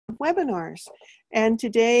webinars. And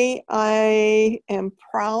today I am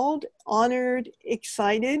proud, honored,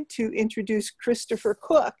 excited to introduce Christopher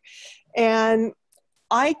Kukk. And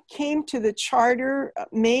I came to the charter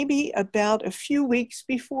maybe about a few weeks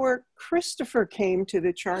before Christopher came to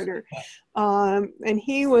the charter. And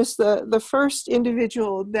he was the first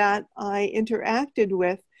individual that I interacted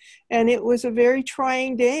with. And it was a very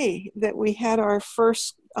trying day that we had our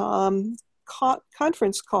first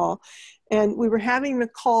conference call. And we were having the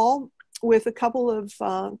call with a couple of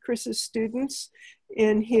Chris's students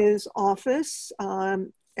in his office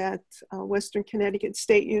at Western Connecticut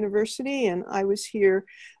State University. And I was here,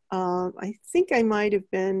 I think I might have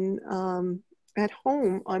been at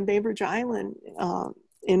home on Bainbridge Island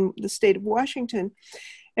in the state of Washington.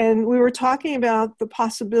 And we were talking about the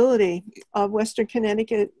possibility of Western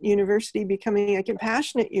Connecticut University becoming a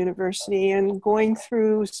compassionate university and going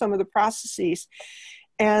through some of the processes.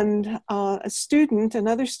 And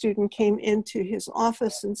another student came into his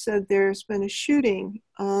office and said, there's been a shooting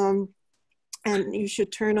and you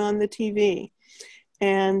should turn on the TV.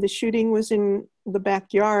 And the shooting was in the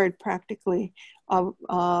backyard practically of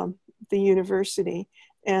the university.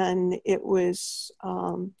 And it was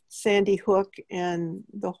Sandy Hook and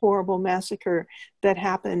the horrible massacre that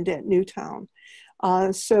happened at Newtown.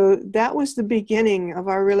 So that was the beginning of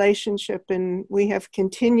our relationship, and we have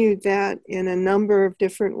continued that in a number of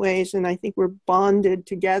different ways, and I think we're bonded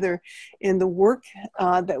together in the work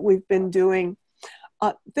that we've been doing.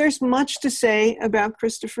 There's much to say about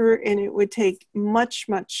Christopher, and it would take much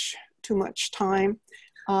too much time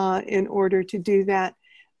in order to do that.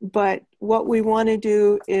 But what we want to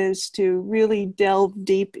do is to really delve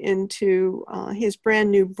deep into his brand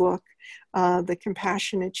new book, The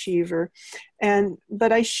Compassion Achiever.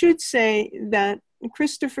 But I should say that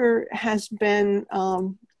Christopher has been,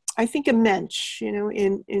 I think, a mensch. You know,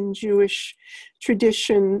 in Jewish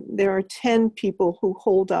tradition, there are 10 people who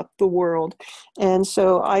hold up the world. And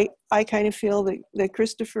so I kind of feel that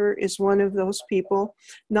Christopher is one of those people.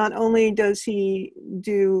 Not only does he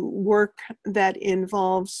do work that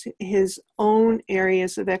involves his own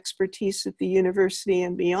areas of expertise at the university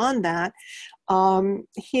and beyond that,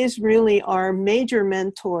 he is really our major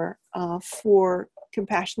mentor for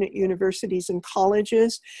compassionate universities and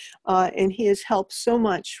colleges, and he has helped so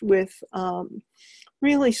much with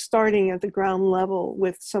really starting at the ground level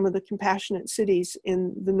with some of the compassionate cities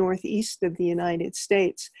in the Northeast of the United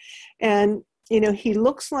States. And, you know, he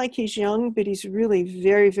looks like he's young, but he's really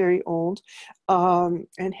very, very old,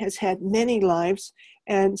 and has had many lives.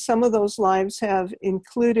 And some of those lives have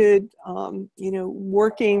included, you know,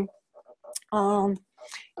 working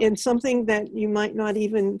in something that you might not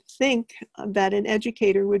even think that an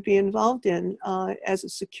educator would be involved in, as a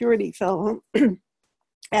security fellow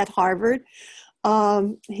at Harvard.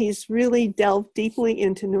 He's really delved deeply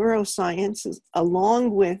into neuroscience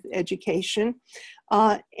along with education.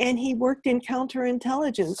 And he worked in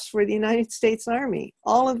counterintelligence for the United States Army,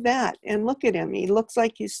 all of that. And look at him, he looks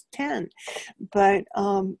like he's 10. But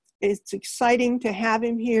it's exciting to have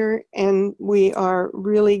him here, and we are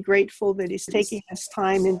really grateful that he's taking this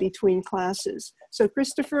time in between classes. So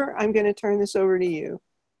Christopher, I'm going to turn this over to you.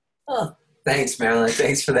 Oh, thanks, Marilyn.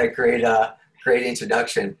 Thanks for that great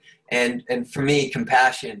introduction. And for me,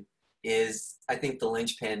 compassion is, I think, the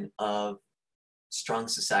linchpin of strong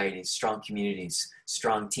societies, strong communities,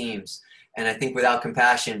 strong teams. And I think without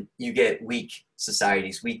compassion, you get weak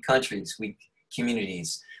societies, weak countries, weak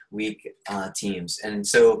communities, weak teams. And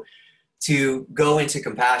so to go into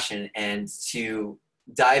compassion and to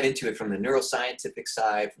dive into it from the neuroscientific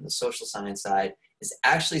side, from the social science side, is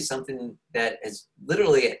actually something that is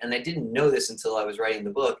literally, and I didn't know this until I was writing the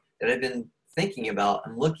book, that I've been thinking about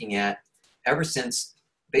and looking at ever since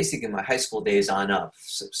basically my high school days on up.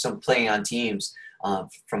 So playing on teams,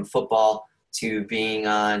 from football to being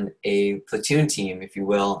on a platoon team, if you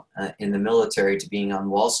will, in the military, to being on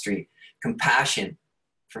Wall Street. Compassion,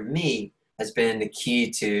 for me, has been the key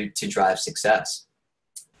to drive success.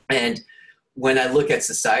 And when I look at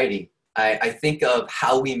society, I think of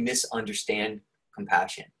how we misunderstand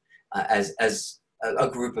compassion as a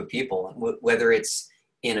group of people, whether it's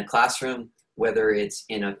in a classroom, whether it's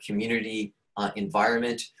in a community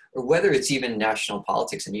environment, or whether it's even national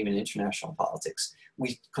politics and even international politics.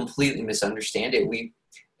 We completely misunderstand it.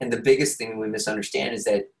 And the biggest thing we misunderstand is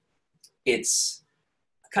that it's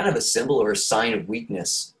kind of a symbol or a sign of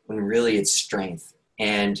weakness when really it's strength.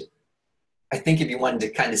 And I think if you wanted to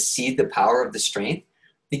kind of see the power of the strength,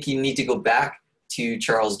 I think you need to go back to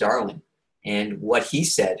Charles Darwin and what he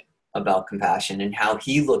said about compassion and how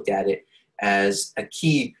he looked at it as a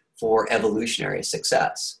key for evolutionary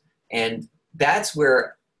success. And that's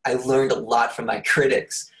where I learned a lot from my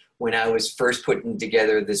critics when I was first putting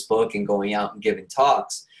together this book and going out and giving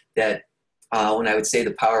talks, that when I would say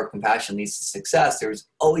the power of compassion leads to success, there was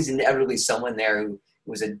always inevitably someone there who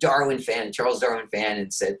was a Darwin fan, a Charles Darwin fan,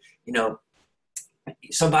 and said, you know,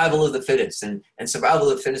 survival of the fittest. And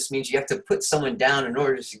survival of the fittest means you have to put someone down in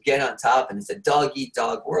order to get on top, and it's a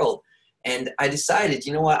dog-eat-dog world. And I decided,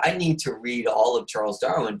 you know what, I need to read all of Charles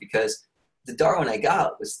Darwin, because the Darwin I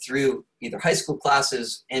got was through either high school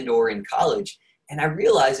classes and or in college. And I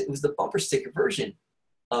realized it was the bumper sticker version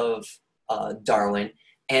of Darwin.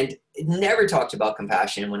 And it never talked about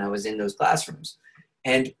compassion when I was in those classrooms.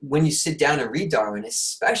 And when you sit down and read Darwin,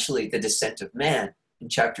 especially The Descent of Man in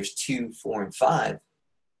chapters 2, 4, and 5,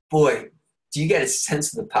 boy, do you get a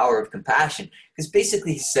sense of the power of compassion. Because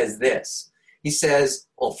basically he says this. He says,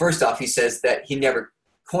 well, first off, he says that he never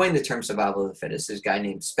coined the term survival of the fittest. There's a guy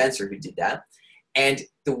named Spencer who did that. And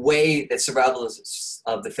the way that survival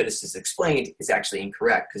of the fittest is explained is actually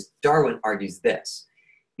incorrect, because Darwin argues this.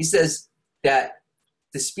 He says that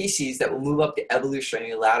the species that will move up the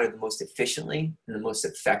evolutionary ladder the most efficiently and the most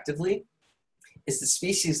effectively is the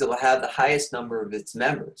species that will have the highest number of its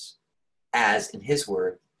members as, in his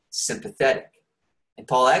word, sympathetic. And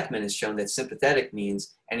Paul Ekman has shown that sympathetic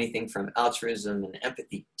means anything from altruism and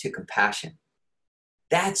empathy to compassion.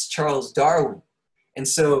 That's Charles Darwin. And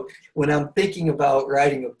so when I'm thinking about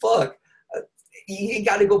writing a book, you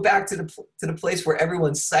got to go back to the place where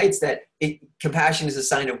everyone cites that compassion is a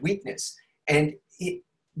sign of weakness. And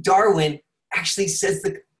Darwin actually says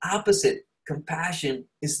the opposite. Compassion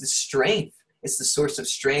is the strength. It's the source of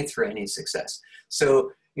strength for any success.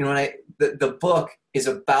 So, you know, the book is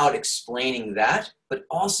about explaining that, but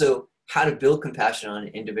also how to build compassion on an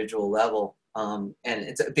individual level. And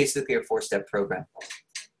it's basically a 4-step program.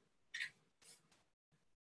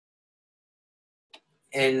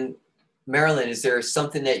 And Marilyn, is there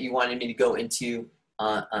something that you wanted me to go into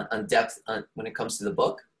on depth when it comes to the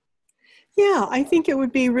book? Yeah, I think it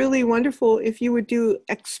would be really wonderful if you would do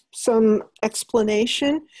some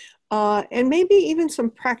explanation and maybe even some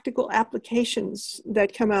practical applications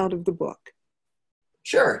that come out of the book.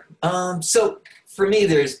 Sure. So for me,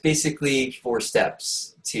 there's basically 4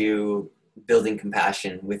 steps to building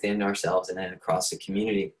compassion within ourselves and then across the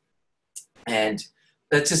community. And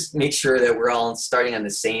let's just make sure that we're all starting on the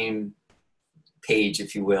same page,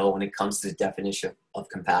 if you will, when it comes to the definition of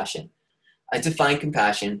compassion. I define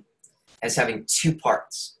compassion as having 2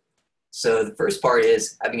 parts. So the first part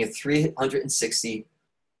is having a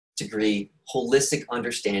 360-degree holistic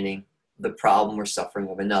understanding of the problem or suffering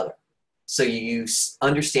of another. So you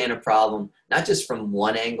understand a problem, not just from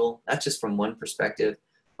one angle, not just from one perspective,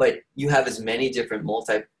 but you have as many different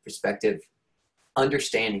multi-perspective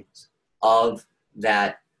understandings of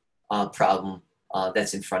that problem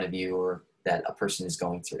that's in front of you or that a person is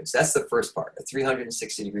going through. So that's the first part, a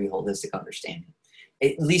 360-degree holistic understanding.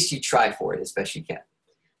 At least you try for it as best you can.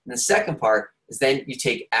 And the second part is then you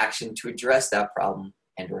take action to address that problem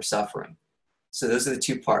and or suffering. So those are the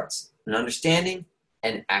 2 parts, an understanding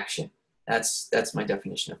and action. That's my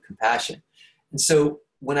definition of compassion. And so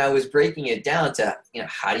when I was breaking it down to, you know,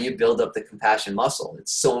 how do you build up the compassion muscle?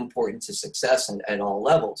 It's so important to success at all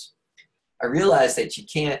levels. I realized that you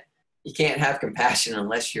can't have compassion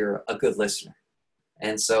unless you're a good listener.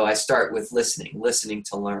 And so I start with listening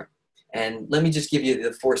to learn. And let me just give you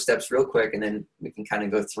the 4 steps real quick, and then we can kind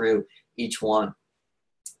of go through each one.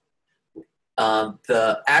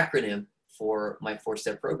 The acronym for my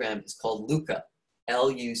 4-step program is called LUCA,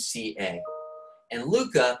 L-U-C-A. And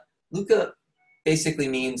LUCA basically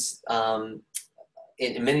means, in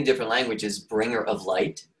many different languages, bringer of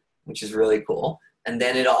light, which is really cool. And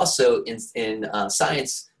then it also, in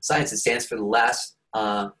science, it stands for the last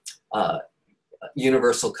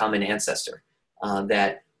universal common ancestor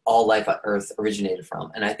that all life on Earth originated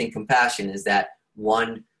from. And I think compassion is that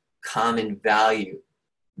one common value,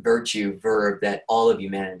 virtue, verb that all of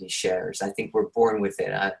humanity shares. I think we're born with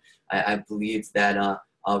it. I believe that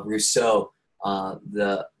Rousseau,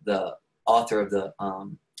 the author of the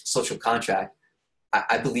Social Contract,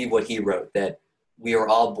 I believe what he wrote, that we are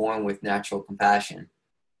all born with natural compassion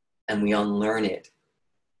and we unlearn it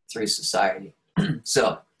through society.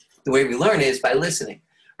 So the way we learn is by listening,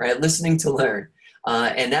 right? Listening to learn.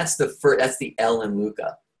 And that's the L in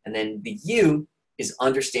LUCA. And then the U is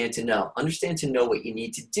understand to know. Understand to know what you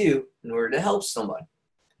need to do in order to help someone.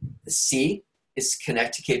 The C is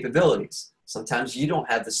connect to capabilities. Sometimes you don't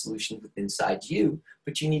have the solution within inside you,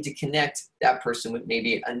 but you need to connect that person with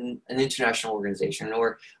maybe an international organization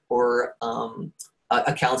or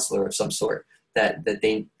a counselor of some sort that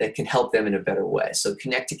can help them in a better way. So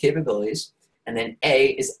connect to capabilities. And then A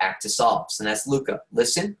is act to solve. So that's LUCA.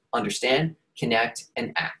 Listen, understand, connect,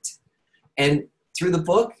 and act. And through the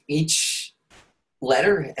book, each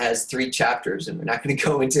letter has 3 chapters, and we're not going to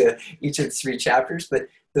go into each of the 3 chapters, but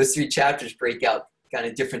those 3 chapters break out kind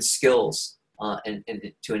of different skills and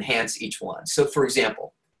to enhance each one. So for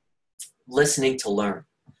example, listening to learn.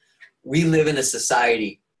 We live in a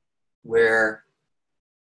society where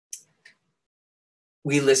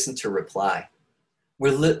we listen to reply.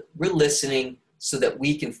 We're listening so that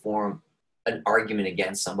we can form an argument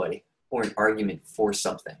against somebody or an argument for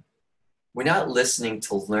something. We're not listening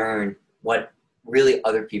to learn what really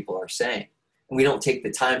other people are saying. And we don't take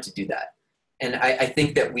the time to do that. And I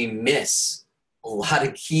think that we miss a lot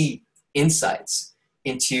of key insights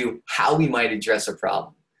into how we might address a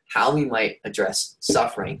problem, how we might address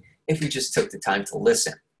suffering if we just took the time to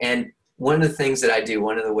listen. And one of the things that I do,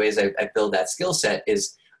 one of the ways I build that skill set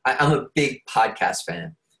is I'm a big podcast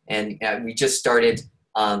fan. And we just started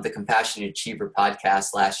the Compassionate Achiever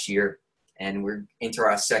podcast last year. And we're into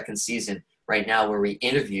our 2nd season right now where we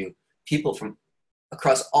interview people from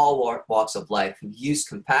across all walks of life who use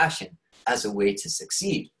compassion as a way to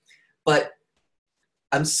succeed. But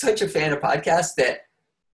I'm such a fan of podcasts that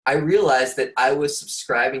I realized that I was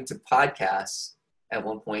subscribing to podcasts at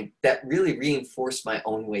one point that really reinforced my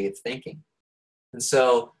own way of thinking. And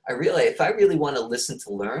so I realized if I really want to listen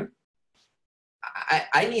to learn,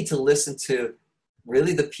 I need to listen to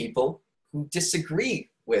really the people who disagree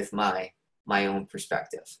with my own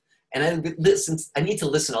perspective. And I need to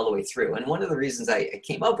listen all the way through. And one of the reasons I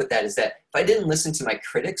came up with that is that if I didn't listen to my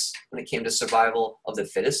critics when it came to survival of the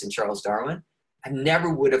fittest and Charles Darwin, I never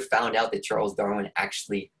would have found out that Charles Darwin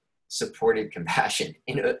actually supported compassion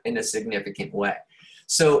in a significant way.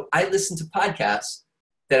 So I listen to podcasts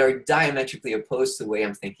that are diametrically opposed to the way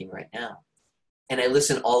I'm thinking right now. And I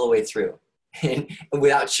listen all the way through and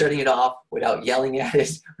without shutting it off, without yelling at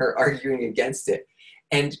it or arguing against it.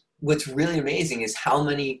 And what's really amazing is how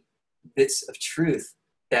many bits of truth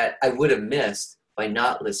that I would have missed by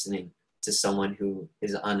not listening to someone who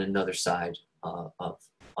is on another side of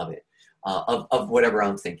it, of whatever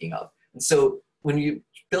I'm thinking of. And so when you're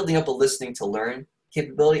building up a listening to learn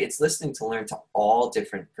capability, it's listening to learn to all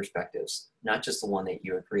different perspectives, not just the one that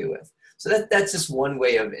you agree with. So that's just one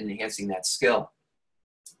way of enhancing that skill.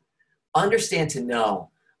 Understand to know,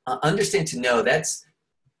 that's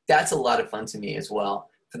a lot of fun to me as well,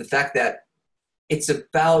 for the fact that it's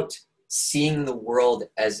about seeing the world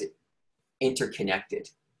as interconnected.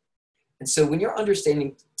 And so when you're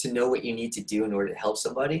understanding to know what you need to do in order to help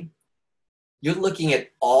somebody, you're looking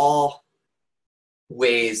at all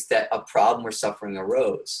ways that a problem or suffering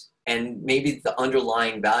arose, and maybe the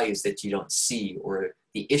underlying values that you don't see, or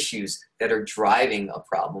the issues that are driving a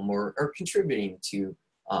problem or contributing to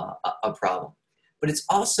a problem. But it's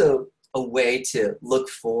also a way to look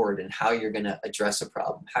forward and how you're going to address a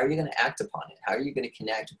problem, how you're going to act upon it, how are you going to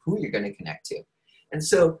connect, who you're going to connect to. And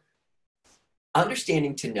so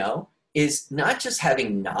understanding to know is not just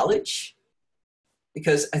having knowledge,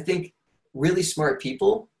 because I think really smart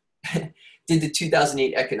people did the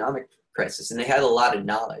 2008 economic crisis and they had a lot of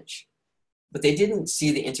knowledge, but they didn't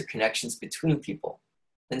see the interconnections between people.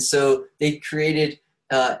 And so they created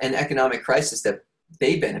an economic crisis that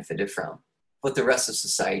they benefited from, but the rest of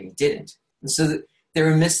society didn't. And so they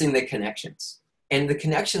were missing the connections. And the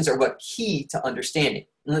connections are what key to understanding.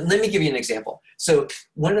 Let me give you an example. So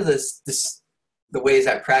one of the ways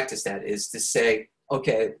I practice that is to say,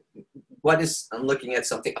 okay, I'm looking at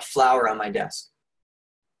something, a flower on my desk.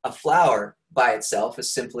 A flower by itself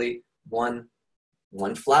is simply one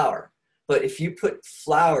flower. But if you put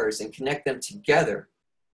flowers and connect them together,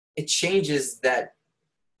 it changes that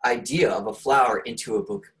idea of a flower into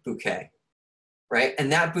a bouquet, right?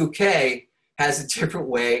 And that bouquet has a different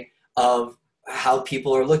way of how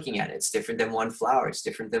people are looking at it. It's different than one flower. It's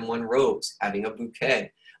different than one rose. Having a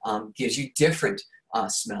bouquet gives you different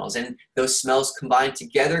smells. And those smells combined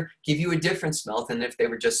together give you a different smell than if they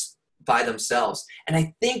were just by themselves. And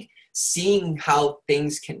I think seeing how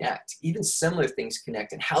things connect, even similar things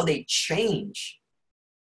connect, and how they change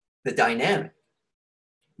the dynamic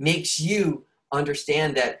makes you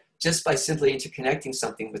understand that just by simply interconnecting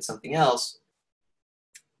something with something else,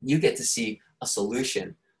 you get to see a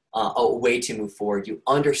solution, a way to move forward. You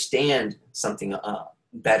understand something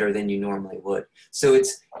better than you normally would. So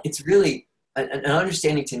it's really an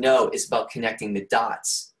understanding to know is about connecting the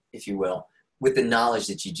dots, if you will, with the knowledge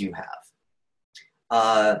that you do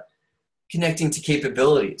have. Connecting to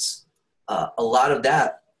capabilities. A lot of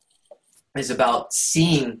that is about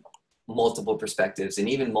seeing multiple perspectives and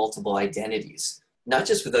even multiple identities, not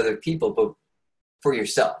just with other people, but for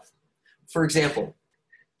yourself. For example,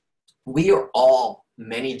 we are all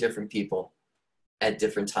many different people at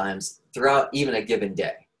different times throughout even a given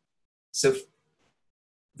day. So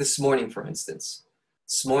this morning, for instance,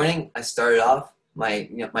 this morning I started off, my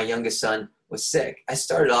youngest son was sick. I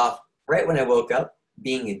started off right when I woke up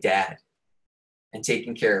being a dad and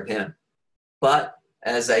taking care of him. But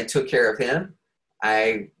as I took care of him,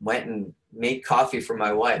 I went and made coffee for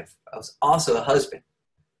my wife. I was also a husband.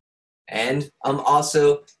 And I'm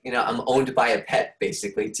also, I'm owned by a pet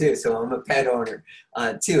basically too. So I'm a pet owner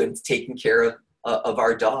too, and taking care of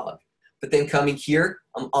our dog. But then coming here,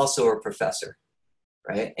 I'm also a professor,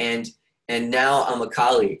 right? And now I'm a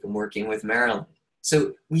colleague. I'm working with Marilyn.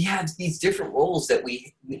 So we have these different roles that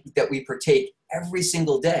we partake every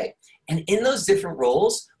single day. And in those different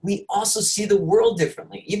roles, we also see the world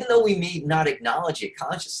differently, even though we may not acknowledge it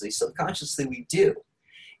consciously. Subconsciously, we do.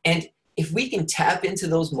 And if we can tap into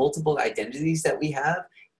those multiple identities that we have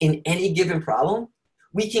in any given problem,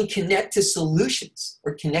 we can connect to solutions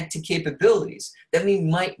or connect to capabilities that we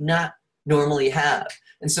might not normally have.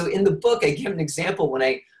 And so in the book, I give an example. When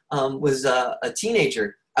I was a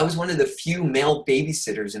teenager, I was one of the few male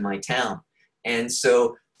babysitters in my town. And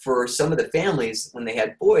so for some of the families, when they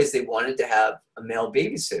had boys, they wanted to have a male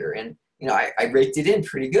babysitter. And I raked it in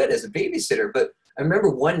pretty good as a babysitter. But I remember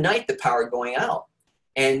one night the power going out.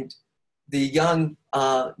 And the young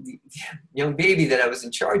baby that I was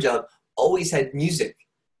in charge of always had music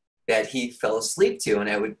that he fell asleep to, and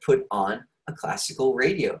I would put on a classical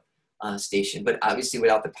radio station. But obviously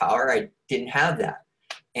without the power, I didn't have that.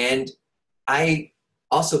 And I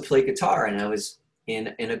also play guitar, and I was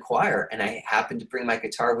in a choir, and I happened to bring my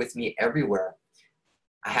guitar with me everywhere.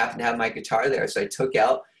 I happened to have my guitar there, so I took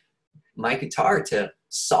out my guitar to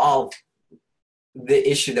solve the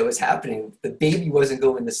issue that was happening. The baby wasn't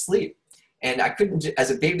going to sleep. And I couldn't, as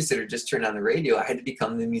a babysitter, just turn on the radio. I had to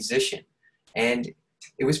become the musician. And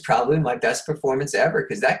it was probably my best performance ever,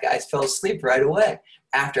 because that guy fell asleep right away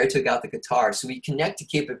after I took out the guitar. So we connect to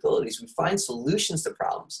capabilities. We find solutions to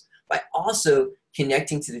problems by also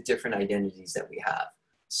connecting to the different identities that we have.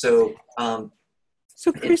 So,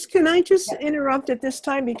 so Chris, can I just interrupt at this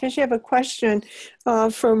time, because you have a question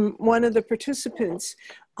from one of the participants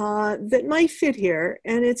that might fit here.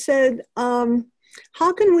 And it said,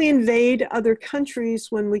 how can we invade other countries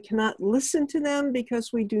when we cannot listen to them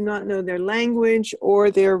because we do not know their language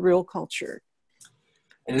or their real culture?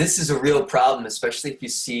 And this is a real problem, especially if you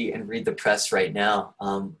see and read the press right now.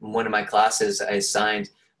 In one of my classes, I assigned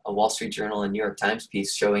a Wall Street Journal and New York Times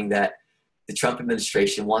piece showing that the Trump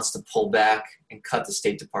administration wants to pull back and cut the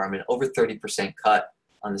State Department, over 30% cut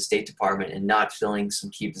on the State Department, and not filling some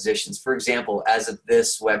key positions. For example, as of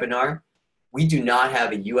this webinar, we do not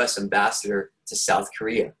have a U.S. ambassador to South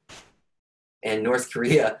Korea and North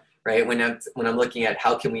Korea, right? When I'm looking at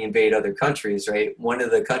how can we invade other countries, right? One of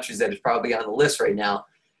the countries that is probably on the list right now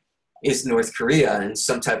is North Korea and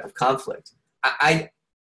some type of conflict.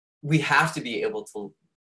 We have to be able to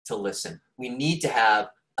listen. We need to have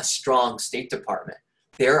a strong State Department.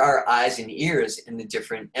 There are eyes and ears in the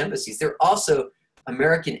different embassies. There are also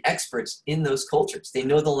American experts in those cultures. They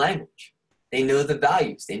know the language. They know the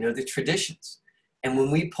values. They know the traditions. And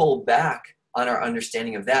when we pull back on our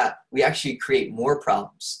understanding of that, we actually create more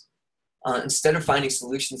problems. Instead of finding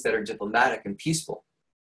solutions that are diplomatic and peaceful,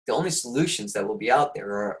 the only solutions that will be out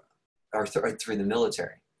there are through the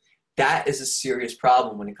military. That is a serious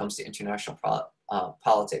problem when it comes to international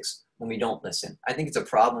politics, when we don't listen. I think it's a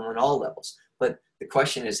problem on all levels. But the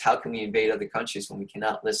question is, how can we invade other countries when we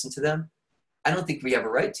cannot listen to them? I don't think we have a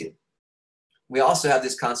right to. We also have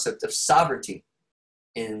this concept of sovereignty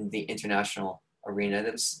in the international arena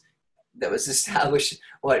that was established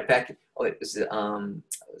back it was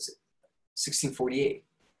 1648,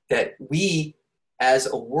 that we as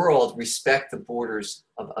a world respect the borders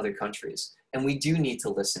of other countries, and we do need to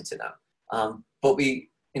listen to them. But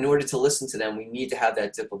in order to listen to them, we need to have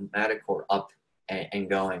that diplomatic corps up and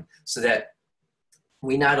going, so that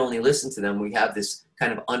we not only listen to them, we have this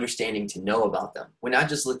kind of understanding to know about them. We're not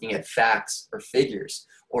just looking at facts or figures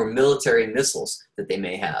or military missiles that they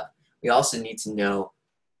may have. We also need to know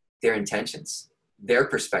their intentions, their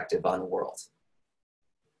perspective on the world.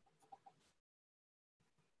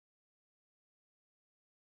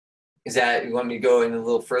 You want me to go in a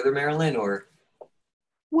little further, Marilyn, or?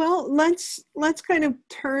 Well, let's kind of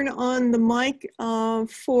turn on the mic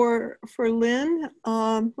for Lynn.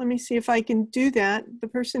 Let me see if I can do that. The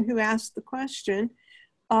person who asked the question,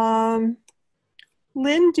 Lynn,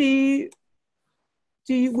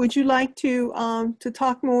 would you like to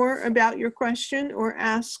talk more about your question or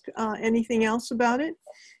ask anything else about it?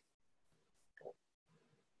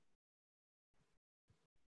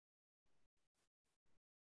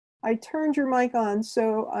 I turned your mic on,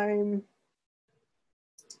 so I'm.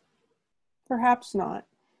 Perhaps not.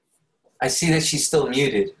 I see that she's still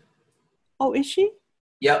muted. Oh, is she?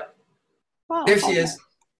 Yep. Wow. There she is.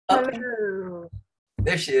 Oh, Hello.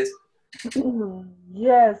 there she is.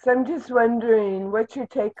 Yes, I'm just wondering what's your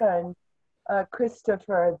take on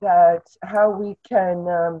Christopher, that how we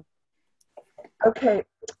can okay,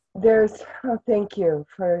 thank you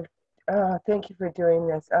for doing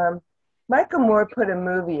this. Michael Moore put a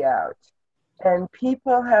movie out, and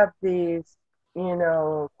people have these,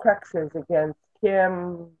 cruxes against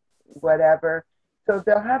him, whatever. So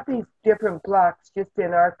they'll have these different blocks just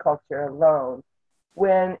in our culture alone.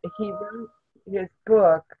 When he wrote his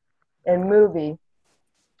book and movie,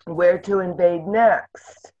 Where to Invade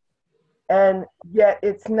Next, and yet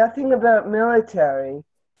it's nothing about military.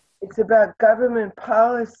 It's about government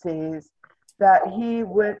policies that he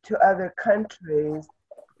went to other countries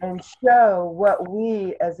and show what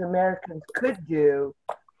we as Americans could do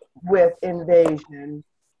with invasion,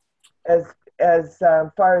 as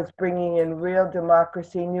far as bringing in real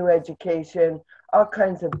democracy, new education, all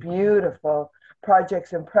kinds of beautiful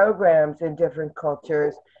projects and programs in different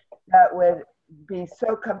cultures that would be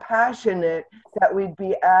so compassionate that we'd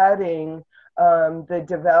be adding the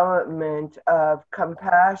development of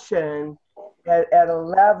compassion at a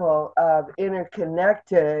level of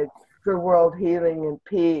interconnected for world healing and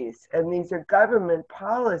peace. And these are government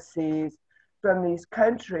policies from these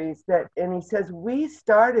countries and he says, we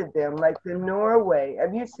started them, like the Norway.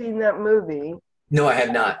 Have you seen that movie? No, I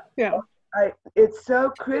have not. Yeah. It's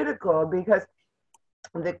so critical because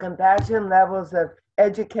the compassion levels of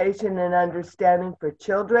education and understanding for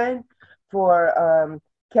children, for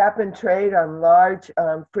cap and trade on large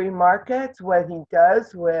free markets, what he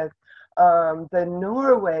does with the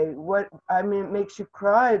Norway, it makes you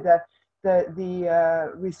cry that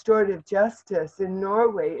the restorative justice in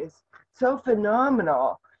Norway is so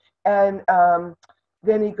phenomenal. And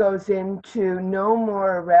then he goes into no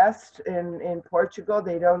more arrests in Portugal.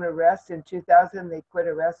 They don't arrest. In 2000, they quit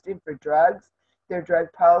arresting for drugs, their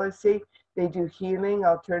drug policy. They do healing,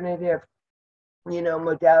 alternative,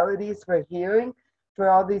 modalities for healing for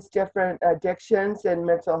all these different addictions and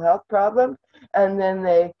mental health problems. And then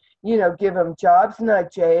they, give them jobs,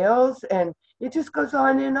 not jails. And it just goes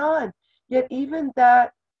on and on. Yet even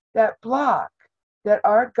that block, that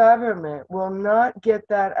our government will not get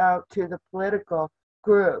that out to the political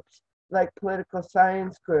groups, like political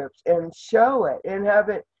science groups, and show it and have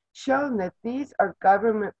it shown that these are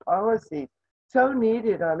government policies so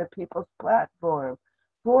needed on a people's platform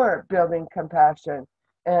for building compassion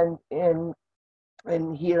and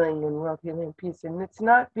healing and world healing peace. And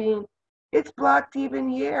it's blocked even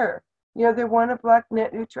here. They want to block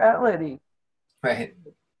net neutrality. Right.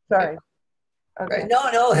 Sorry. Okay. Right. No,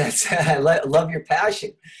 I love your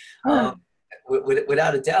passion,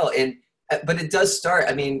 without a doubt. But it does start,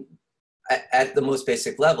 at the most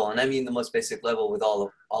basic level, and I mean the most basic level with all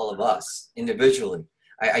of us individually.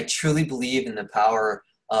 I truly believe in the power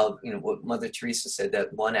of, what Mother Teresa said,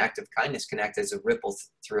 that one act of kindness can act as a ripple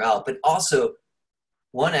throughout, but also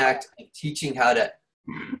one act of teaching how to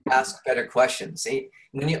ask better questions. See,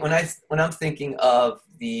 when I'm thinking of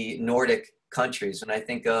the Nordic countries, when I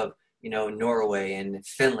think of, Norway and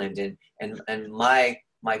Finland and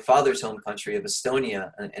my father's home country of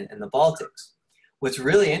Estonia and the Baltics, what's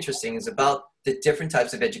really interesting is about the different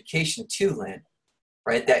types of education too, Lynn,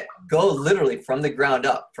 right, that go literally from the ground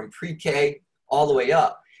up, from pre-K all the way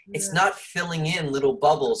up. Yeah. It's not filling in little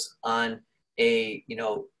bubbles on a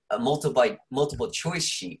multiple choice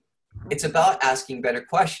sheet. It's about asking better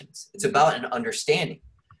questions. It's about an understanding.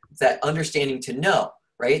 It's that understanding to know,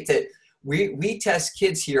 right? That we test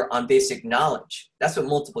kids here on basic knowledge. That's what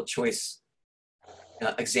multiple choice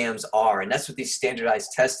exams are. And that's what these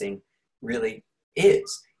standardized testing really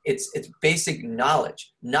is. It's basic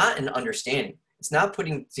knowledge, not an understanding. It's not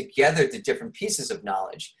putting together the different pieces of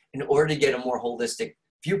knowledge in order to get a more holistic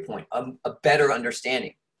viewpoint, a better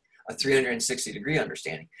understanding, a 360-degree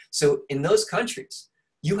understanding. So in those countries,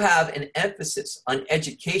 you have an emphasis on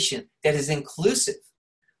education that is inclusive,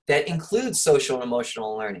 that includes social and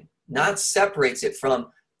emotional learning, not separates it from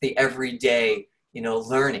the everyday,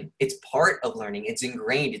 learning. It's part of learning. It's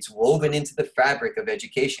ingrained. It's woven into the fabric of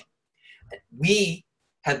education. We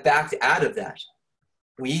have backed out of that.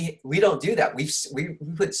 We don't do that. We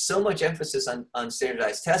put so much emphasis on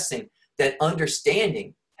standardized testing that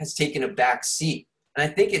understanding has taken a back seat. And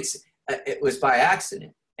I think it was by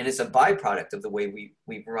accident, and it's a byproduct of the way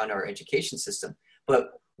we run our education system.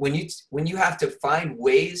 But when you have to find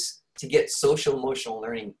ways to get social emotional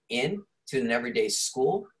learning in to an everyday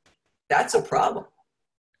school, that's a problem.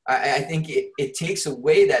 I think it takes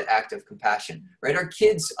away that act of compassion, right? Our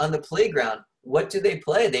kids on the playground what do they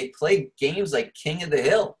play? They play games like King of the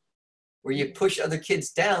Hill, where you push other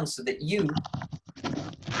kids down so that you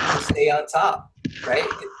can stay on top, right?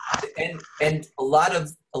 And a lot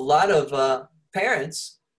of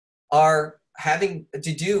parents are having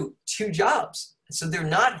to do two jobs, so they're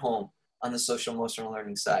not home on the social emotional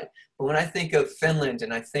learning side. But when I think of Finland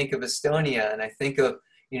and I think of Estonia and I think of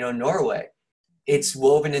Norway, it's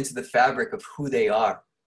woven into the fabric of who they are,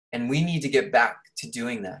 and we need to get back to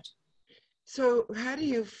doing that. So how do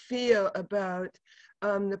you feel about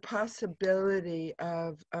the possibility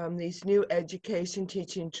of these new education,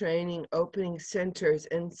 teaching, training, opening centers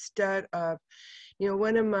instead of,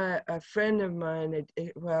 a friend of mine,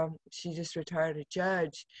 well, she just retired, a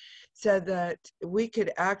judge, said that we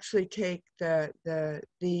could actually take the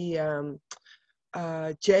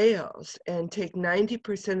jails and take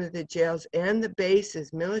 90% of the jails and the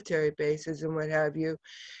bases, military bases and what have you,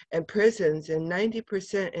 and prisons, and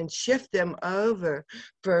 90% and shift them over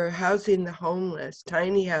for housing the homeless,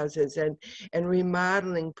 tiny houses, and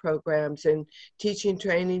remodeling programs and teaching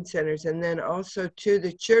training centers. And then also to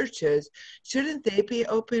the churches, shouldn't they be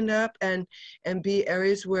opened up and be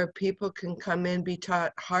areas where people can come in, be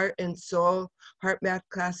taught heart and soul, heart math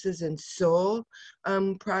classes and soul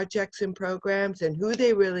projects and programs and who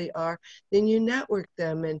they really are? Then you network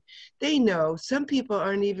them, and they know some people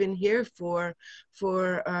aren't even here for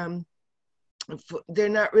they're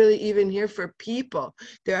not really even here for people.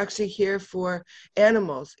 They're actually here for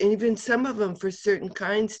animals, and even some of them for certain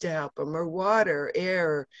kinds to help them, or water,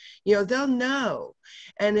 air, they'll know.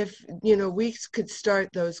 And if, we could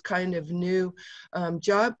start those kind of new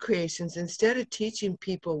job creations, instead of teaching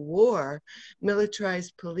people war,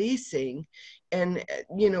 militarized policing, and,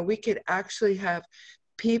 we could actually have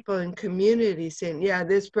people in communities saying, yeah,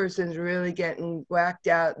 this person's really getting whacked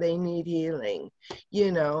out, they need healing,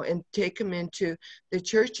 and take them into the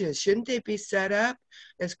churches. Shouldn't they be set up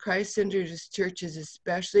as Christ-centered churches,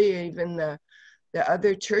 especially even the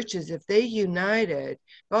other churches? If they united,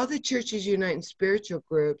 if all the churches unite in spiritual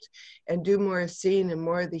groups and do more of seeing and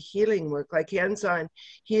more of the healing work, like hands-on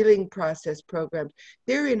healing process programs.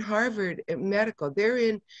 They're in Harvard Medical,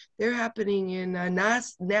 they're happening in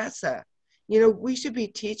NASA. We should be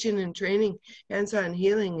teaching and training hands-on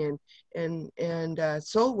healing and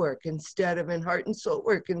soul work instead of, and heart and soul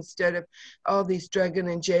work instead of all these drugging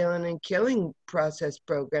and jailing and killing process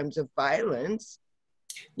programs of violence.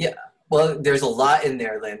 Yeah, well, there's a lot in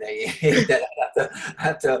there, Lynn, that I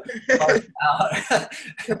have to parse out.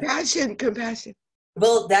 Compassion.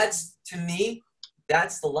 Well, to me,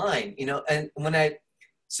 that's the line, and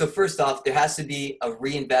so first off, there has to be a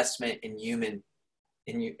reinvestment in human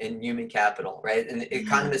capital, right? And the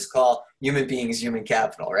economists call human beings human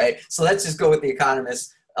capital, right? So let's just go with the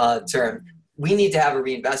economist term. We need to have a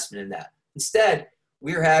reinvestment in that. Instead,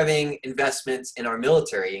 we're having investments in our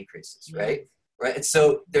military increases, right? Right. And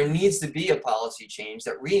so there needs to be a policy change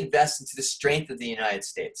that reinvests into the strength of the United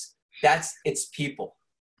States. That's its people,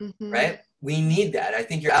 right? We need that. I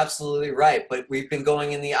think you're absolutely right, but we've been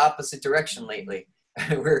going in the opposite direction lately.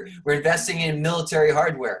 We're investing in military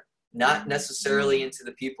hardware, not necessarily into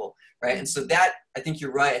the people, right? And so that, I think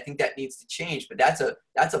you're right. I think that needs to change, but that's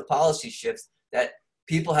a policy shift that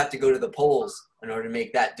people have to go to the polls in order to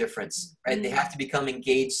make that difference, right? They have to become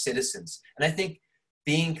engaged citizens. And I think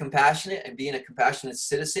being compassionate and being a compassionate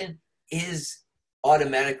citizen is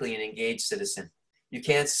automatically an engaged citizen. You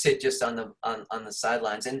can't sit just on the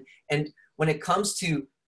sidelines. And when it comes to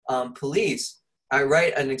police, I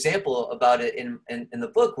write an example about it in the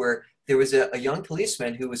book, where there was a young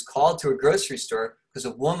policeman who was called to a grocery store because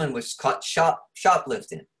a woman was caught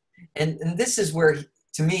shoplifting. And this is where,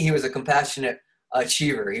 to me, he was a compassionate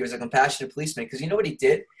achiever. He was a compassionate policeman, because you know what he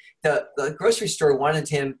did? The grocery store wanted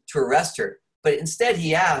him to arrest her, but instead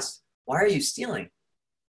he asked, "Why are you stealing?"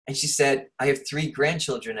 And she said, "I have 3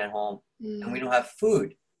 grandchildren at home and we don't have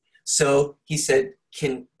food." So he said,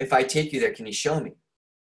 if I take you there, can you show me?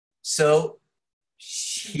 So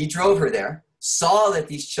he drove her there, saw that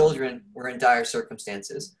these children were in dire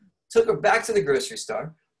circumstances, took her back to the grocery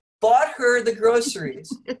store, bought her the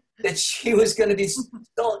groceries that she was going to be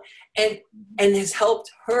stolen, and has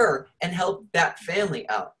helped her and helped that family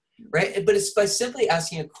out, right? But it's by simply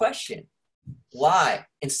asking a question. Why?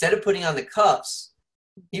 Instead of putting on the cuffs,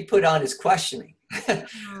 he put on his questioning,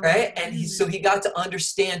 right? And so he got to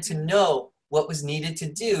understand, to know what was needed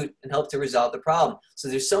to do and help to resolve the problem. So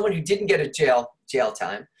there's someone who didn't get a jail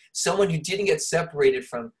time, someone who didn't get separated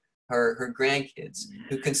from her grandkids,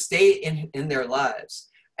 who can stay in their lives.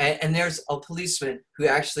 And there's a policeman who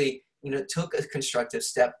actually, took a constructive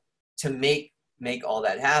step to make all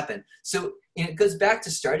that happen. So it goes back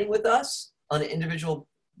to starting with us on an individual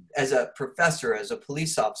as a professor, as a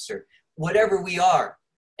police officer, whatever we are,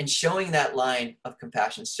 and showing that line of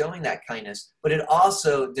compassion, showing that kindness. But it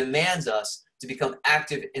also demands us to become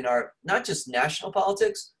active in our, not just national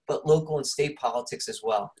politics, but local and state politics as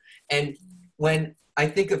well. And when I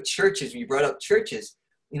think of churches, when you brought up churches,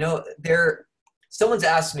 you know, someone's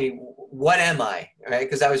asked me, what am I, right?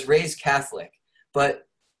 Because I was raised Catholic. But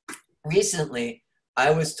recently,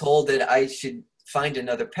 I was told that I should find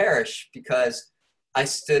another parish because I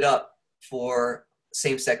stood up for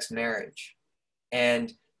same-sex marriage.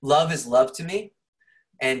 And love is love to me.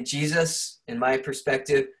 And Jesus, in my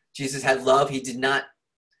perspective, Jesus had love. He did not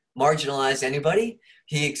marginalize anybody.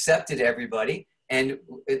 He accepted everybody. And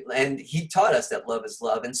he taught us that love is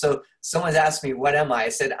love. And so someone's asked me, what am I? I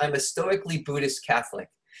said, I'm a stoically Buddhist Catholic.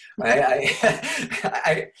 Right?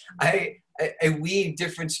 I weave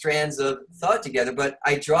different strands of thought together, but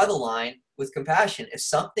I draw the line with compassion. If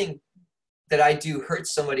something that I do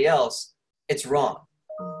hurts somebody else, it's wrong.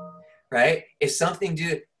 Right? If something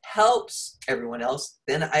helps everyone else,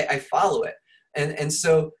 then I follow it. And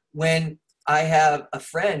so when I have a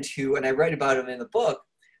friend who, and I write about him in the book,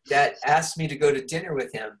 that asked me to go to dinner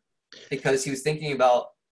with him because he was thinking about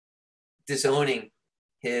disowning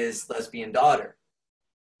his lesbian daughter.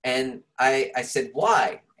 And I said,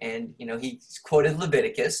 why? And, you know, he quoted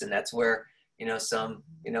Leviticus, and that's where, you know, some,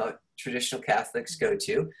 you know, traditional Catholics go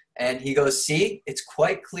to. And he goes, see, it's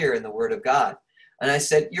quite clear in the Word of God. And I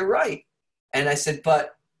said, you're right. And I said,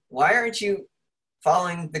 but why aren't you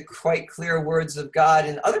following the quite clear words of God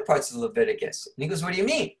in other parts of Leviticus? And he goes, what do you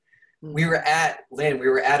mean? We were at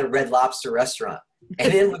a Red Lobster restaurant.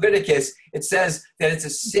 And in Leviticus, it says that it's a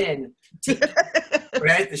sin to eat,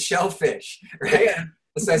 right? The shellfish, right?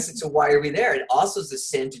 So I said, so why are we there? It also is a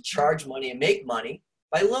sin to charge money and make money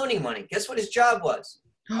by loaning money. Guess what his job was?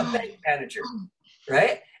 A bank manager,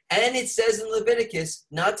 right? And it says in Leviticus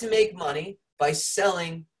not to make money by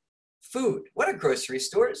selling food. What are grocery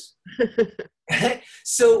stores?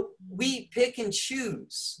 So we pick and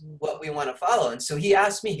choose what we want to follow. And so he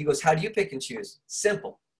asked me, he goes, how do you pick and choose?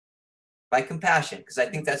 Simple. By compassion, because I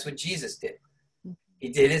think that's what Jesus did. He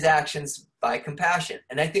did his actions by compassion.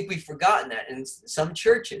 And I think we've forgotten that in some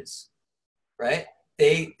churches, right?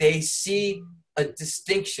 They see a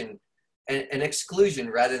distinction, an exclusion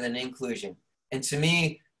rather than inclusion. And to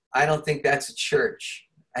me, I don't think that's a church.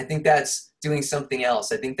 I think that's doing something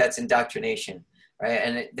else. I think that's indoctrination, right?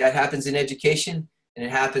 And that happens in education, and it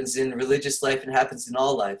happens in religious life, and it happens in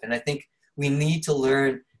all life. And I think we need to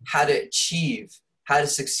learn how to achieve, how to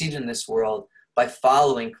succeed in this world by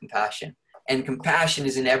following compassion. And compassion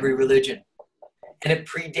is in every religion, and it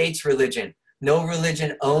predates religion. No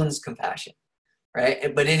religion owns compassion,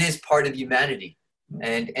 right? But it is part of humanity.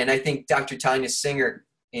 And I think Dr. Tanya Singer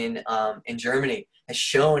in Germany has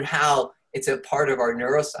shown how it's a part of our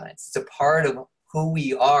neuroscience. It's a part of who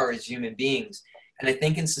we are as human beings. And I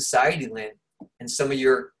think in society, Lynn, and some of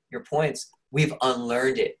your points, we've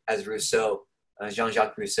unlearned it, as Rousseau,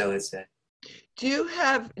 Jean-Jacques Rousseau had said. Do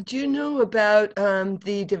you know about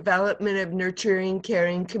the development of nurturing,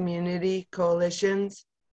 caring community coalitions?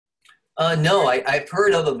 No, I've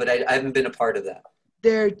heard of them, but I haven't been a part of that.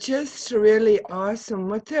 They're just really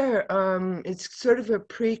awesome. It's sort of a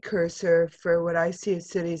precursor for what I see as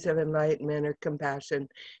cities of enlightenment or compassion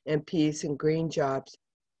and peace and green jobs.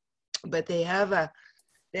 But they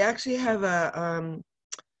actually have a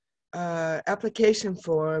application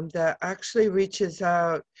form that actually reaches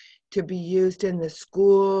out to be used in the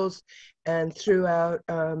schools and throughout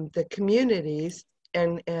the communities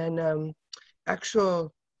and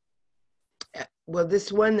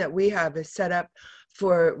this one that we have is set up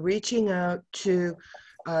for reaching out to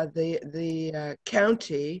the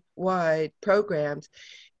county-wide programs.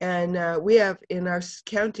 And we have in our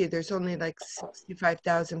county, there's only like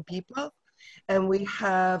 65,000 people, and we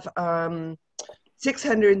have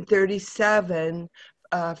 637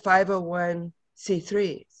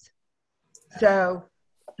 501c3s. So,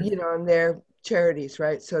 you know, and they're charities,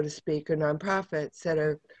 right, so to speak, or nonprofits that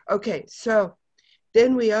are, okay, so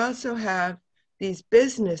then we also have these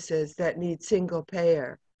businesses that need single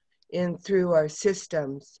payer in through our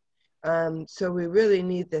systems. So we really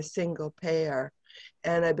need the single payer.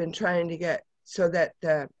 And I've been trying to get so that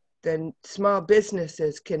the small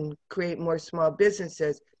businesses can create more small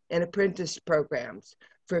businesses and apprentice programs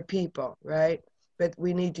for people, right? But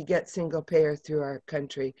we need to get single payer through our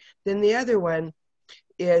country. Then the other one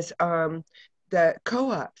is the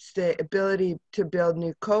co-ops, the ability to build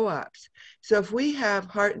new co-ops. So if we have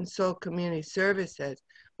heart and soul community services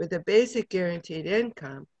with a basic guaranteed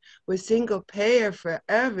income, with single payer for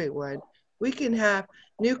everyone, we can have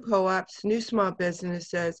new co-ops, new small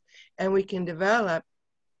businesses, and we can develop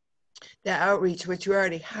the outreach, which we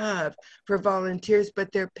already have for volunteers,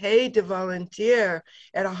 but they're paid to volunteer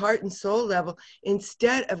at a heart and soul level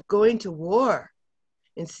instead of going to war,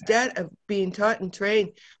 instead of being taught and trained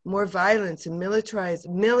more violence and militarized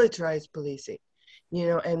policing, you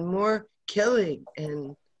know, and more killing.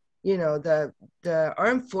 And, you know, the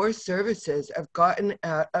armed force services have gotten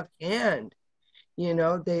out of hand. You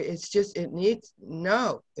know, it's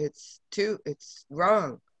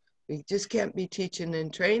wrong. We just can't be teaching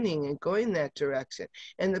and training and going that direction.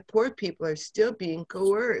 And the poor people are still being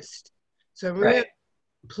coerced. So I'm really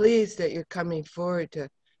pleased that you're coming forward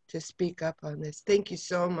to speak up on this. Thank you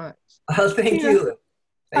so much. Oh, thank you.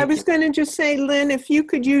 I was going to just say, Lynn, if you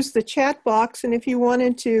could use the chat box, and if you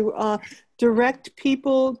wanted to direct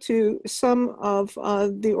people to some of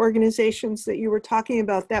the organizations that you were talking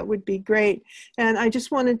about, that would be great. And I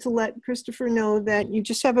just wanted to let Christopher know that you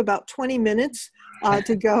just have about 20 minutes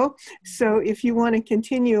to go. So if you want to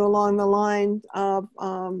continue along the line of,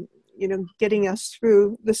 you know, getting us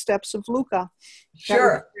through the steps of Luca, that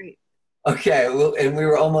would be great. Okay, well, and we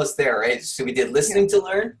were almost there, right? So we did listening to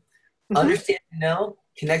learn, understand to know,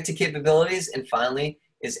 connect to capabilities, and finally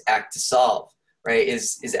is act to solve, right?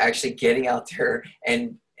 Is actually getting out there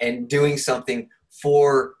and doing something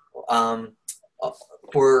for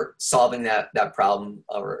solving that problem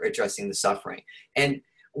or addressing the suffering. And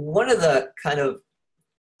one of the kind of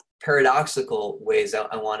paradoxical ways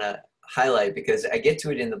I want to highlight, because I get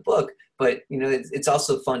to it in the book, but you know, it's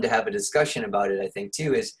also fun to have a discussion about it, I think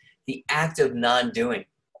too, is the act of non-doing.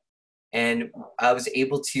 And I was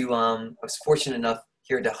able to, I was fortunate enough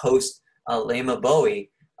here to host Lema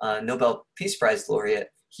Bowie, Nobel Peace Prize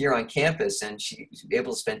laureate, here on campus. And she was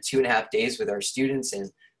able to spend 2.5 days with our students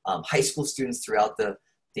and high school students throughout the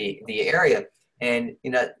area. And,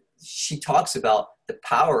 you know, she talks about the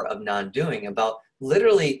power of non-doing, about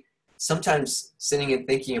literally sometimes sitting and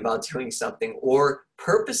thinking about doing something or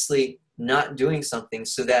purposely not doing something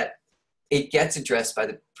so that it gets addressed by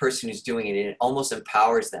the person who's doing it, and it almost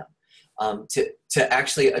empowers them to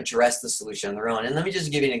actually address the solution on their own. And let me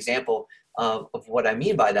just give you an example of what I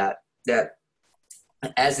mean by that. That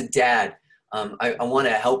as a dad, I want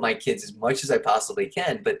to help my kids as much as I possibly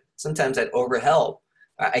can, but sometimes I'd overhelp.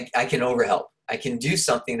 I can overhelp. I can do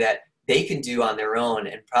something that they can do on their own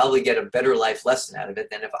and probably get a better life lesson out of it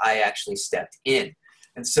than if I actually stepped in.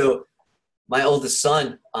 And so my oldest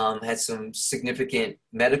son had some significant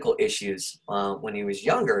medical issues when he was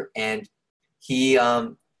younger, and he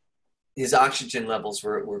his oxygen levels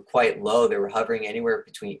were quite low. They were hovering anywhere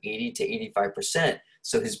between 80 to 85%.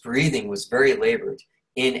 So his breathing was very labored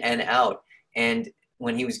in and out. And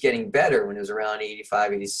when he was getting better, when it was around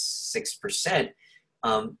 85, 86%,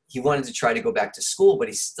 he wanted to try to go back to school, but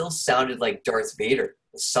he still sounded like Darth Vader,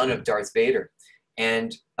 the son of Darth Vader.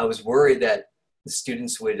 And I was worried that the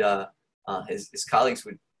students would, his colleagues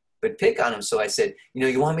would pick on him. So I said, you know,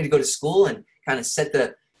 you want me to go to school and kind of set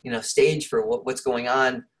the, you know, stage for what's going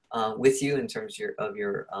on with you in terms of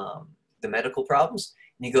your the medical problems?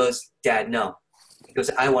 And he goes, Dad, no. He goes,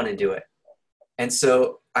 I want to do it. And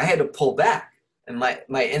so I had to pull back. And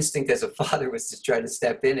my instinct as a father was to try to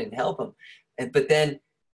step in and help him. But then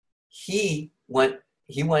he went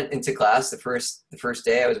into class the first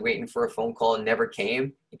day. I was waiting for a phone call and never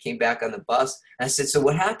came. He came back on the bus. And I said, so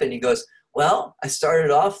what happened? He goes, well, I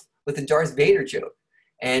started off with a Darth Vader joke.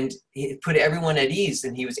 And he put everyone at ease,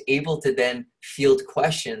 and he was able to then field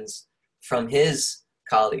questions from his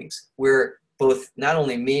colleagues, where both not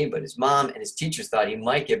only me, but his mom and his teachers thought he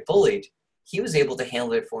might get bullied. He was able to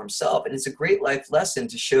handle it for himself. And it's a great life lesson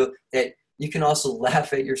to show that you can also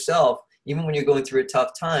laugh at yourself, even when you're going through a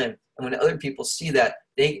tough time. And when other people see that,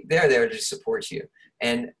 they're there to support you.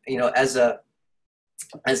 And, you know, as an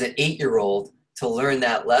 8-year-old, to learn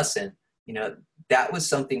that lesson, you know, that was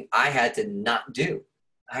something I had to not do.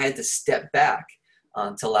 I had to step back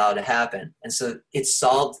to allow it to happen. And so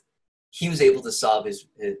he was able to solve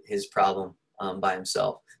his problem by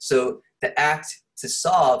himself. So the act to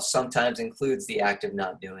solve sometimes includes the act of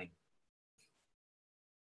not doing.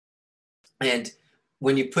 And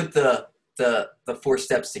when you put the 4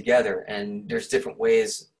 steps together, and there's different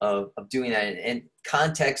ways of doing that, and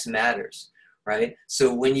context matters, right?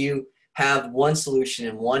 So when you have one solution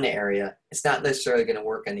in one area, it's not necessarily going to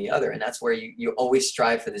work in the other. And that's where you always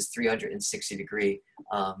strive for this 360-degree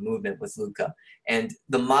movement with Luca. And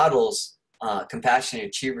the models, compassionate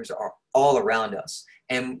achievers, are all around us.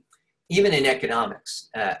 And even in economics,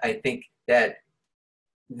 I think that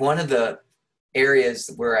one of the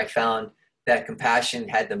areas where I found that compassion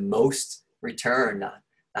had the most return,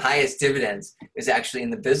 the highest dividends, is actually in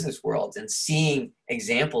the business world, and seeing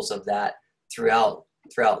examples of that throughout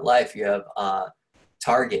life. You have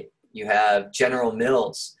Target, You have General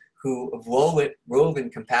Mills, who woven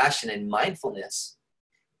compassion and mindfulness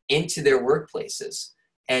into their workplaces.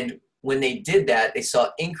 And when they did that, they saw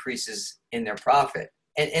increases in their profit.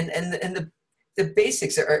 And the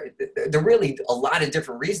basics are, there are really a lot of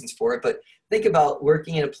different reasons for it, but think about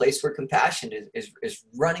working in a place where compassion is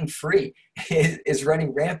running free, is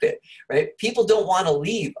running rampant, right? People don't want to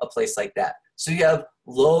leave a place like that. So you have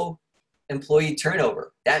low employee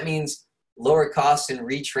turnover. That means lower costs in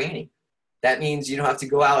retraining. That means you don't have to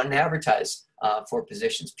go out and advertise for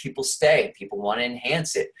positions. People stay. People want to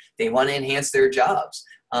enhance it. They want to enhance their jobs.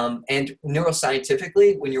 And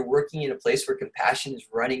neuroscientifically, when you're working in a place where compassion is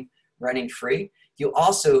running free,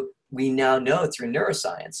 we now know through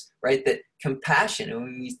neuroscience, right, that compassion, and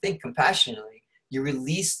when you think compassionately, you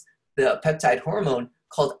release the peptide hormone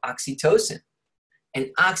called oxytocin. And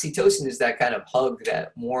oxytocin is that kind of hug,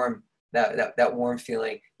 that warm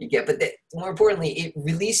feeling you get. But more importantly, it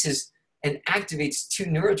releases and activates two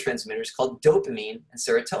neurotransmitters called dopamine and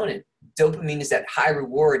serotonin. Dopamine is that high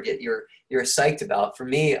reward that you're psyched about. For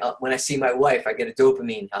me, when I see my wife, I get a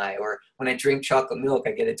dopamine high, or when I drink chocolate milk,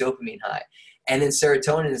 I get a dopamine high. And then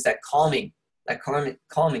serotonin is that calming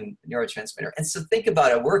neurotransmitter. And so think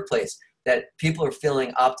about a workplace that people are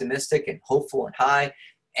feeling optimistic and hopeful and high,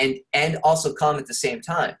 and also calm at the same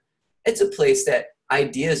time. It's a place that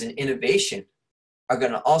ideas and innovation are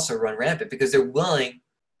going to also run rampant because they're willing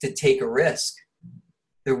to take a risk.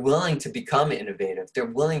 They're willing to become innovative. They're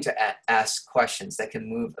willing to ask questions that can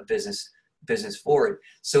move a business forward.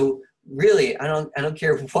 So really, I don't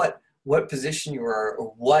care what position you are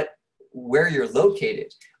or where you're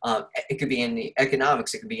located. It could be in the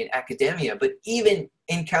economics, it could be in academia, but even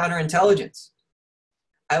in counterintelligence.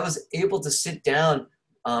 I was able to sit down.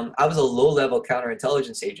 I was a low-level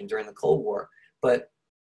counterintelligence agent during the Cold War, but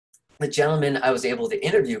the gentleman I was able to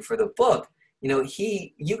interview for the book, we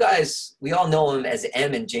all know him as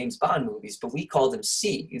M in James Bond movies, but we called him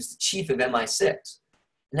C. He was the chief of MI6.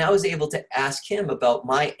 And I was able to ask him about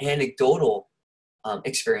my anecdotal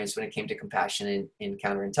experience when it came to compassion in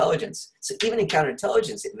counterintelligence. So even in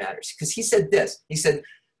counterintelligence, it matters. Because he said this. He said,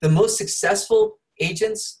 the most successful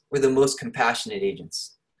agents were the most compassionate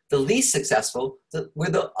agents. The least successful were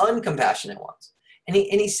the uncompassionate ones. And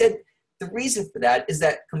he said, the reason for that is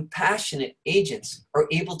that compassionate agents are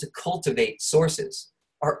able to cultivate sources,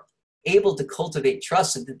 are able to cultivate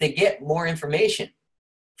trust so that they get more information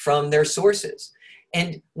from their sources.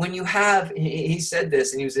 And when you have, he said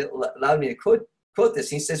this, and he was allowed me to quote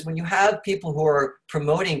this, he says, when you have people who are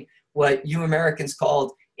promoting what you Americans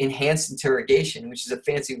called enhanced interrogation, which is a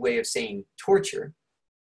fancy way of saying torture,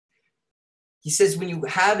 he says when you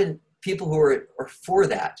have people who are for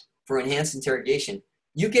that, for enhanced interrogation,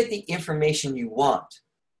 you get the information you want,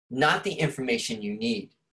 not the information you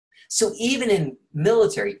need. So even in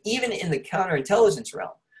military, even in the counterintelligence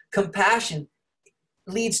realm, compassion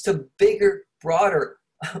leads to bigger, broader,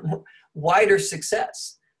 wider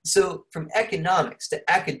success. So from economics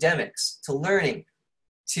to academics to learning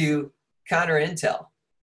to counterintel,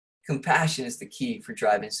 compassion is the key for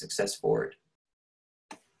driving success forward.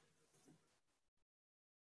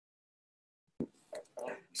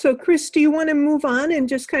 So Chris, do you want to move on and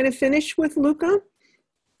just kind of finish with Luca?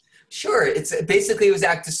 Sure. It was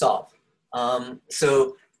act to solve.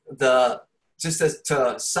 To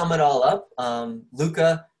sum it all up,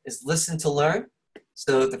 Luca is listen to learn.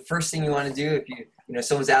 So the first thing you want to do, if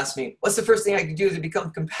someone's asked me, what's the first thing I can do to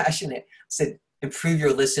become compassionate? I said, improve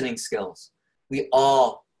your listening skills. We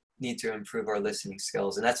all need to improve our listening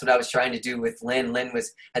skills. And that's what I was trying to do with Lynn. Lynn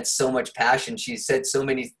had so much passion. She said so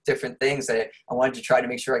many different things that I wanted to try to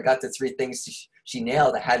make sure I got the three things she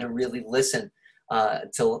nailed. I had to really listen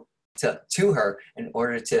to her in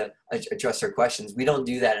order to address her questions. We don't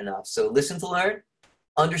do that enough. So listen to learn,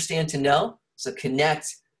 understand to know. So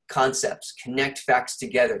connect concepts, connect facts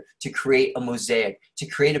together to create a mosaic, to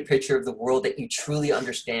create a picture of the world that you truly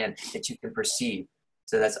understand, that you can perceive.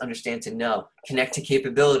 So that's understand to know. Connect to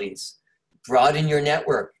capabilities. Broaden your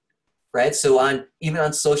network, right? So even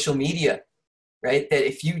on social media, right? That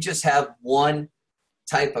if you just have one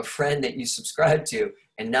type of friend that you subscribe to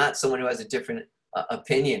and not someone who has a different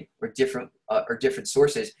opinion or different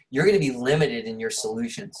sources, you're going to be limited in your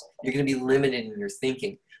solutions. You're going to be limited in your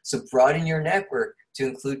thinking. So broaden your network to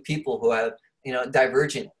include people who have,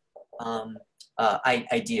 divergent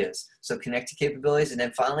ideas. So connect to capabilities, and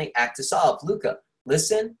then finally act to solve. Luca,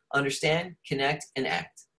 listen, understand, connect, and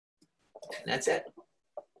act. And that's it.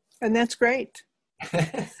 And that's great.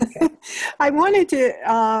 I wanted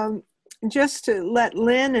to just to let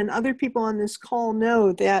Lynn and other people on this call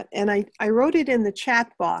know that, and I wrote it in the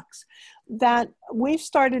chat box, that we've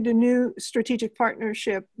started a new strategic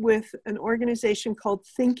partnership with an organization called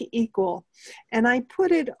Think Equal. And I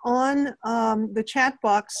put it on the chat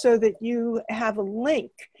box so that you have a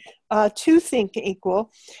link to Think Equal.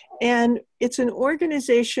 And it's an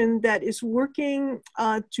organization that is working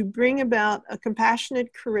to bring about a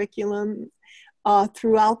compassionate curriculum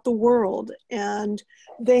throughout the world. And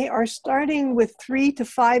they are starting with 3 to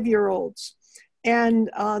 5-year-olds. And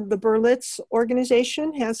the Berlitz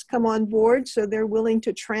organization has come on board, so they're willing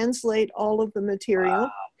to translate all of the material.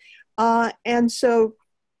 Wow. And so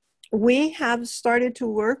we have started to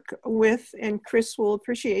work with, and Chris will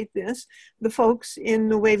appreciate this, the folks in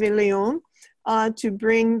Nueve Leon to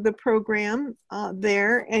bring the program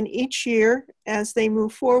there. And each year, as they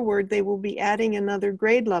move forward, they will be adding another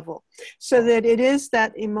grade level so that it is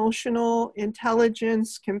that emotional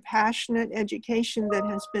intelligence, compassionate education that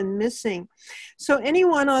has been missing. So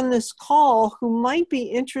anyone on this call who might be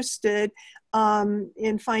interested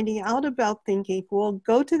in finding out about Think Equal,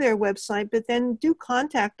 go to their website, but then do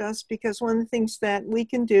contact us, because one of the things that we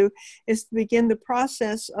can do is to begin the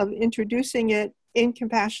process of introducing it in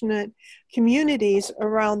compassionate communities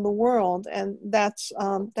around the world. And that's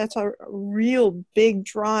a real big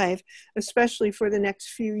drive, especially for the next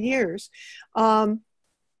few years. And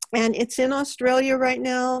it's in Australia right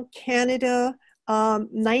now, Canada,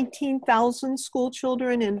 19,000 school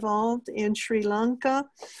children involved in Sri Lanka.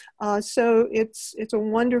 So it's a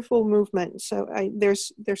wonderful movement. So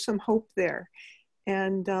there's some hope there.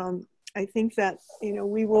 And I think that,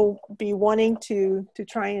 we will be wanting to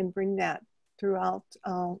try and bring that throughout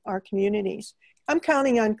our communities. I'm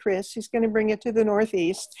counting on Chris. He's going to bring it to the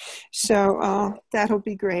Northeast. So that'll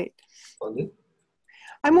be great.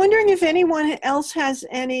 I'm wondering if anyone else has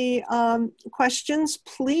any questions,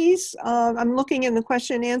 please. I'm looking in the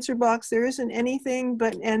question and answer box. There isn't anything,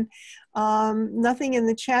 and nothing in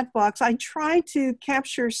the chat box. I tried to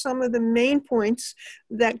capture some of the main points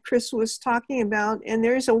that Chris was talking about, and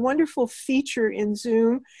there's a wonderful feature in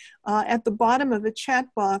Zoom at the bottom of the chat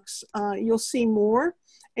box. You'll see more,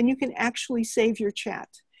 and you can actually save your chat.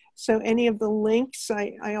 So any of the links,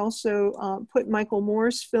 I also put Michael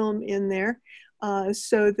Moore's film in there.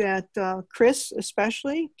 So that Chris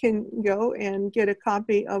especially can go and get a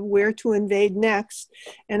copy of Where to Invade Next.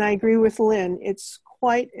 And I agree with Lynn, it's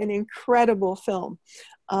quite an incredible film.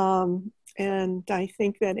 And I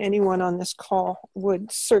think that anyone on this call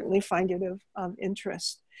would certainly find it of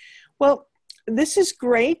interest. Well, this is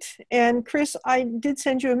great. And Chris, I did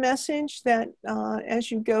send you a message that as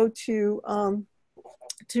you go to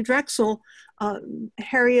Drexel,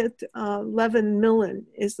 Harriet Levin Millen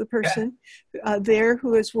is the person there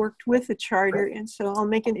who has worked with the charter. And so I'll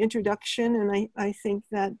make an introduction. And I think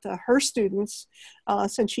that her students,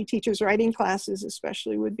 since she teaches writing classes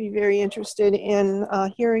especially, would be very interested in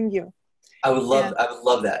hearing you. I would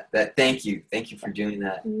love that. Thank you for doing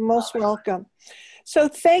that. Most welcome. So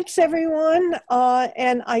thanks everyone.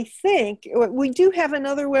 And I think we do have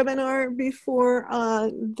another webinar before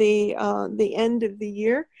the end of the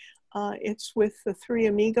year. It's with the 3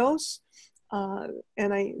 amigos.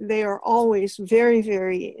 And they are always very,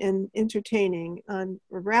 very entertaining. A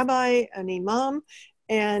rabbi, an imam,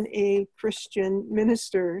 and a Christian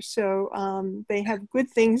minister. So they have good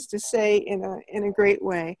things to say in a great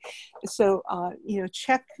way. So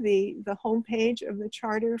check the homepage of the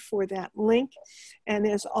charter for that link. And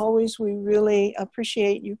as always, we really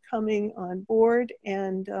appreciate you coming on board.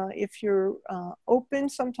 And if you're open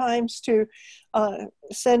sometimes to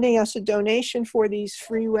sending us a donation for these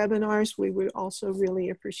free webinars, we would also really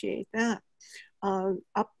appreciate that.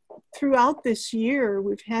 Throughout this year,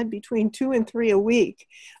 we've had between 2 and 3 a week.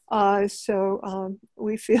 So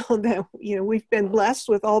we feel that, we've been blessed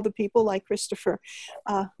with all the people like Christopher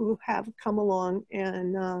who have come along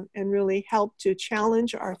and really helped to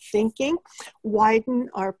challenge our thinking, widen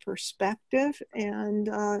our perspective, and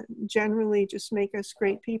generally just make us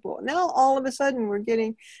great people. Now, all of a sudden, we're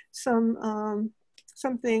getting some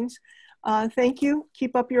things. Thank you.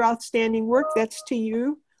 Keep up your outstanding work. That's to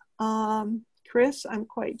you. Chris, I'm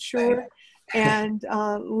quite sure. And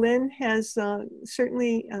Lynn has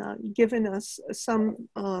certainly given us some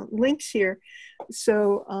links here.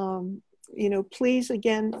 So, please,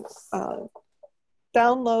 again,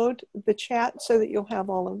 download the chat so that you'll have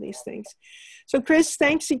all of these things. So, Chris,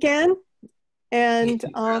 thanks again. And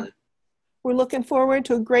we're looking forward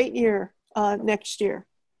to a great year next year.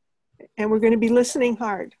 And we're going to be listening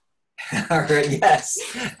hard. All right, yes.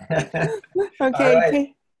 Okay.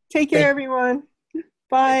 Right. Take care, everyone.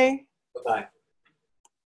 Bye. Bye-bye.